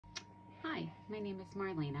Hi, my name is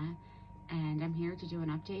Marlena, and I'm here to do an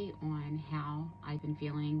update on how I've been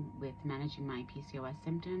feeling with managing my PCOS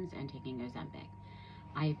symptoms and taking Ozempic.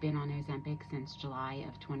 I've been on Ozempic since July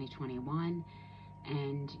of 2021,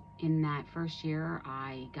 and in that first year,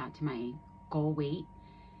 I got to my goal weight.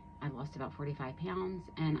 I lost about 45 pounds,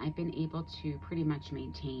 and I've been able to pretty much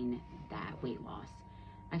maintain that weight loss.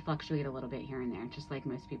 I fluctuate a little bit here and there, just like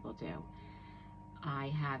most people do.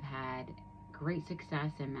 I have had great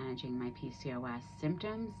success in managing my PCOS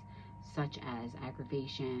symptoms, such as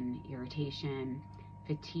aggravation, irritation,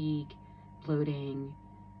 fatigue, bloating,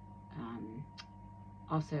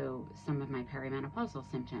 also some of my perimenopausal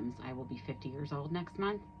symptoms. I will be 50 years old next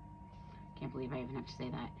month. Can't believe I even have to say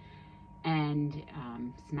that. And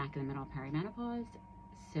smack in the middle of perimenopause,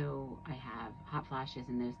 so I have hot flashes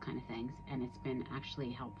and those kind of things, and it's been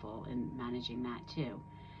actually helpful in managing that too.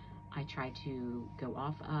 I tried to go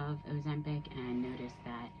off of Ozempic and noticed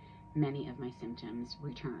that many of my symptoms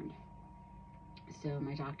returned. So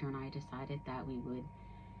my doctor and I decided that we would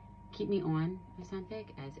keep me on Ozempic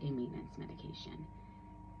as a maintenance medication.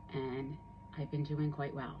 And I've been doing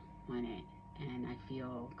quite well on it, and I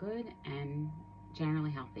feel good and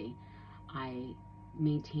generally healthy. I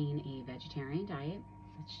maintain a vegetarian diet.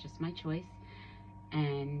 It's just my choice.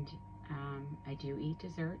 And I do eat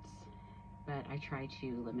desserts, but I try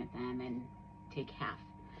to limit them and take half.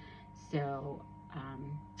 So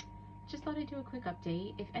just thought I'd do a quick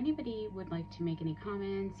update. If anybody would like to make any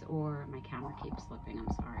comments, or my camera keeps slipping,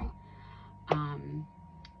 I'm sorry.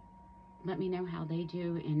 Let me know how they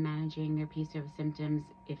do in managing their PCOS symptoms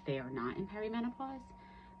if they are not in perimenopause.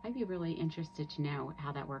 I'd be really interested to know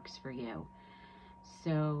how that works for you.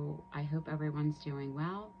 So I hope everyone's doing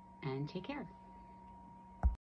well, and take care.